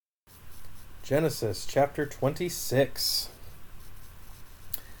Genesis chapter 26.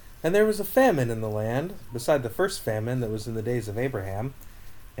 And there was a famine in the land, beside the first famine that was in the days of Abraham.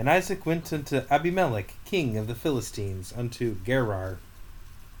 And Isaac went unto Abimelech, king of the Philistines, unto Gerar.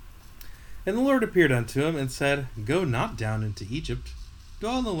 And the Lord appeared unto him, and said, Go not down into Egypt,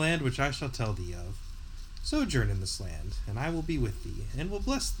 dwell in the land which I shall tell thee of. Sojourn in this land, and I will be with thee, and will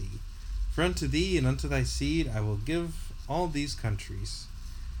bless thee. For unto thee and unto thy seed I will give all these countries.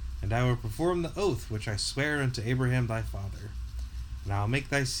 And I will perform the oath which I sware unto Abraham thy father. And I will make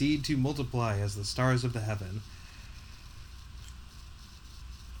thy seed to multiply as the stars of the heaven.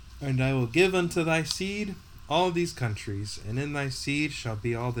 And I will give unto thy seed all these countries, and in thy seed shall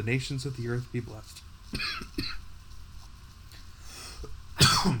be all the nations of the earth be blessed.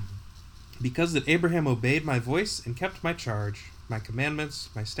 Because that Abraham obeyed my voice and kept my charge, my commandments,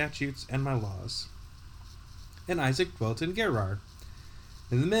 my statutes, and my laws. And Isaac dwelt in Gerar.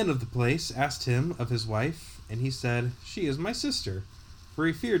 And the men of the place asked him of his wife, and he said, She is my sister. For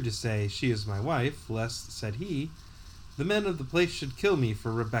he feared to say, She is my wife, lest, said he, the men of the place should kill me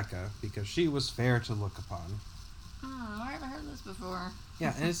for Rebekah, because she was fair to look upon. Oh, I haven't heard this before.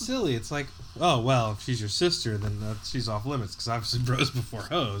 Yeah, and it's silly. It's like, oh, well, if she's your sister, then she's off limits, because obviously bros before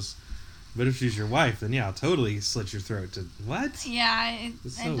hoes. But if she's your wife, then yeah, I'll totally slit your throat to what? Yeah, it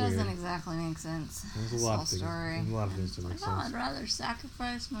so doesn't weird. Exactly make sense. There's a lot of things. There's a lot of things to make sense. I'd rather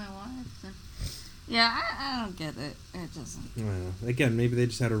sacrifice my wife than... Yeah, I don't get it. It doesn't. Well, again, maybe they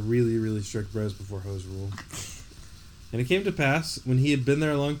just had a really, really strict bros before hoes rule. And it came to pass, when he had been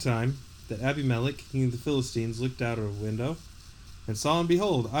there a long time, that Abimelech, king of the Philistines, looked out of a window, and saw, and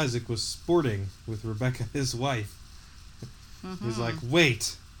behold, Isaac was sporting with Rebekah, his wife. Mm-hmm. He's like,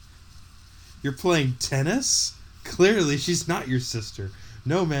 wait, you're playing tennis? Clearly she's not your sister.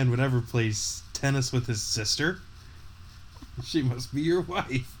 No man would ever play tennis with his sister. She must be your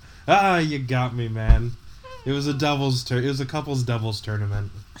wife. Ah, you got me, man. It was a couples doubles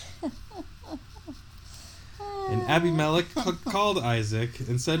tournament. And Abimelech called Isaac,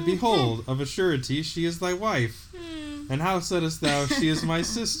 and said, Behold, of a surety she is thy wife. And how saidst thou, She is my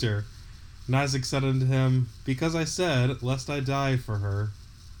sister? And Isaac said unto him, Because I said, lest I die for her.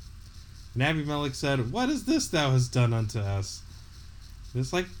 And Abimelech said, What is this thou hast done unto us? And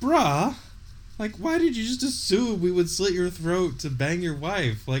it's like, bruh, like, why did you just assume we would slit your throat to bang your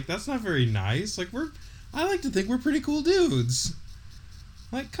wife? Like, that's not very nice. Like, I like to think we're pretty cool dudes.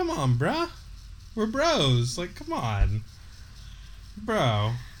 Like, come on, bruh. We're bros. Like, come on.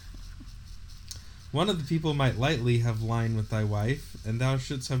 Bro. One of the people might lightly have lied with thy wife, and thou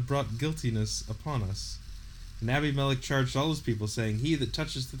shouldst have brought guiltiness upon us. And Abimelech charged all his people, saying, He that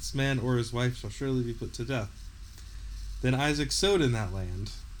toucheth this man or his wife shall surely be put to death. Then Isaac sowed in that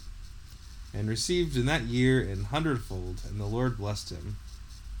land, and received in that year an hundredfold, and the Lord blessed him.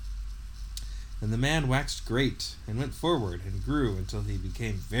 And the man waxed great, and went forward, and grew until he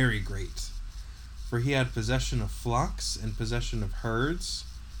became very great. For he had possession of flocks, and possession of herds,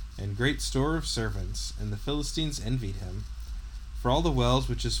 and great store of servants, and the Philistines envied him. For all the wells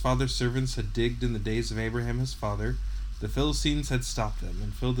which his father's servants had digged in the days of Abraham his father, the Philistines had stopped them,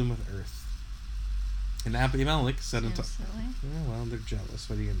 and filled them with earth. And Abimelech said unto... Yeah, well, they're jealous.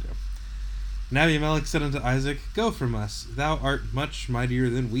 What are you going to do? And Abimelech said unto Isaac, Go from us, thou art much mightier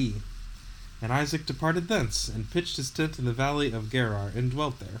than we. And Isaac departed thence, and pitched his tent in the valley of Gerar, and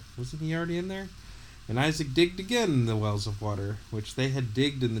dwelt there. Wasn't he already in there? And Isaac digged again the wells of water, which they had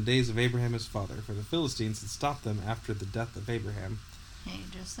digged in the days of Abraham his father, for the Philistines had stopped them after the death of Abraham. Hey, you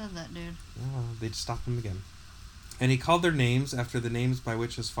just said that, dude. Oh, they'd stopped them again. And he called their names after the names by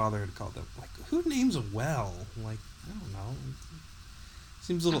which his father had called them. Like, who names a well? Like, I don't know.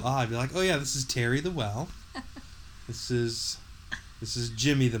 Seems a little odd. Be like, oh yeah, this is Terry the well. This is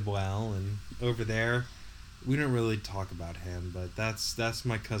Jimmy the well, and over there, we don't really talk about him, but that's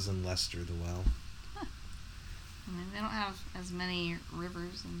my cousin Lester the well. I mean, they don't have as many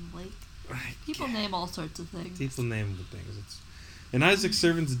rivers and lakes. People Yeah. name all sorts of things. People name the things. And Isaac's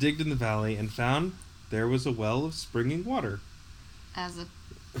servants digged in the valley and found there was a well of springing water. As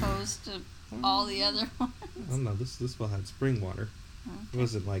opposed to all the other ones. I don't know, this well had spring water. Okay. It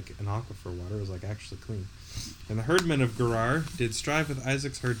wasn't like an aquifer water, it was like actually clean. And the herdmen of Gerar did strive with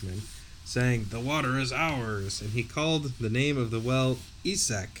Isaac's herdmen, saying, The water is ours. And he called the name of the well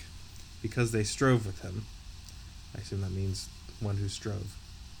Esek, because they strove with him. I assume that means one who strove.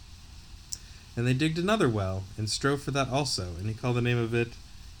 And they digged another well, and strove for that also, and he called the name of it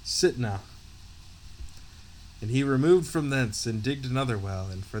Sitnah. And he removed from thence, and digged another well,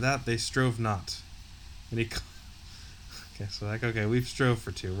 and for that they strove not. And he... Okay, so okay, we've strove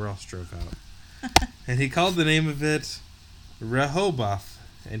for two, we're all strove out. And he called the name of it Rehoboth,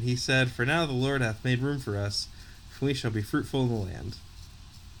 And he said, For now the Lord hath made room for us, and we shall be fruitful in the land.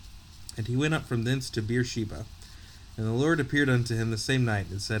 And he went up from thence to Beersheba. And the Lord appeared unto him the same night,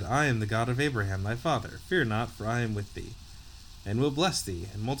 and said, I am the God of Abraham thy father. Fear not, for I am with thee, and will bless thee,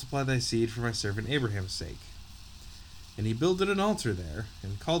 and multiply thy seed for my servant Abraham's sake. And he builded an altar there,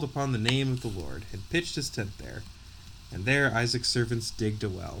 and called upon the name of the Lord, and pitched his tent there. And there Isaac's servants digged a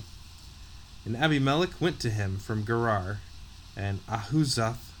well. And Abimelech went to him from Gerar, and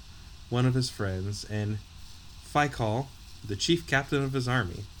Ahuzath, one of his friends, and Phicol, the chief captain of his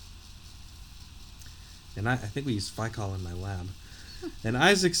army. And I think we use Phicol in my lab. And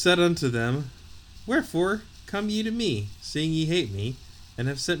Isaac said unto them, Wherefore come ye to me, seeing ye hate me, and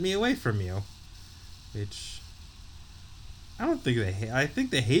have sent me away from you? Which, I don't think they I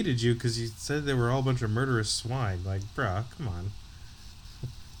think they hated you because you said they were all a bunch of murderous swine. Like, bruh, come on.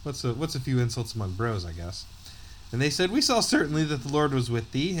 What's a few insults among bros, I guess. And they said, We saw certainly that the Lord was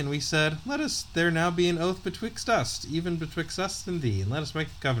with thee. And we said, Let us there now be an oath betwixt us, even betwixt us and thee, and let us make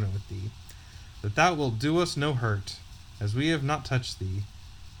a covenant with thee, that thou wilt do us no hurt, as we have not touched thee,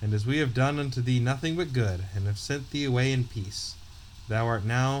 and as we have done unto thee nothing but good, and have sent thee away in peace. Thou art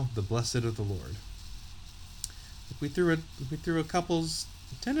now the blessed of the Lord. If we threw a couples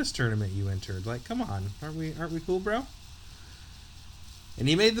tennis tournament, you entered. Like, come on, aren't we cool, bro? And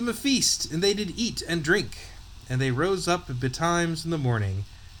he made them a feast, and they did eat and drink. And they rose up betimes in the morning,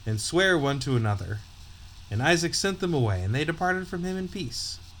 and sware one to another. And Isaac sent them away, and they departed from him in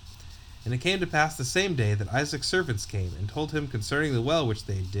peace. And it came to pass the same day that Isaac's servants came, and told him concerning the well which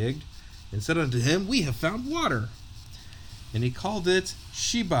they had digged, and said unto him, We have found water. And he called it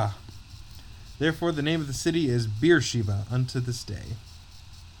Sheba. Therefore the name of the city is Beersheba unto this day.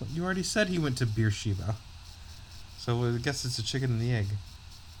 Well, you already said he went to Beersheba, so I guess it's a chicken and the egg.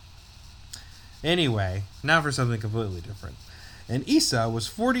 Anyway, now for something completely different. And Esau was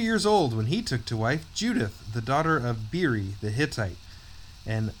 40 years old when he took to wife Judith, the daughter of Beeri the Hittite,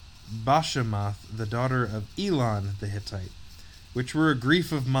 and Bashemath, the daughter of Elon the Hittite, which were a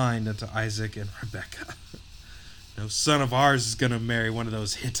grief of mind unto Isaac and Rebekah. No son of ours is going to marry one of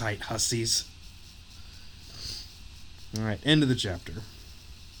those Hittite hussies. Alright, end of the chapter.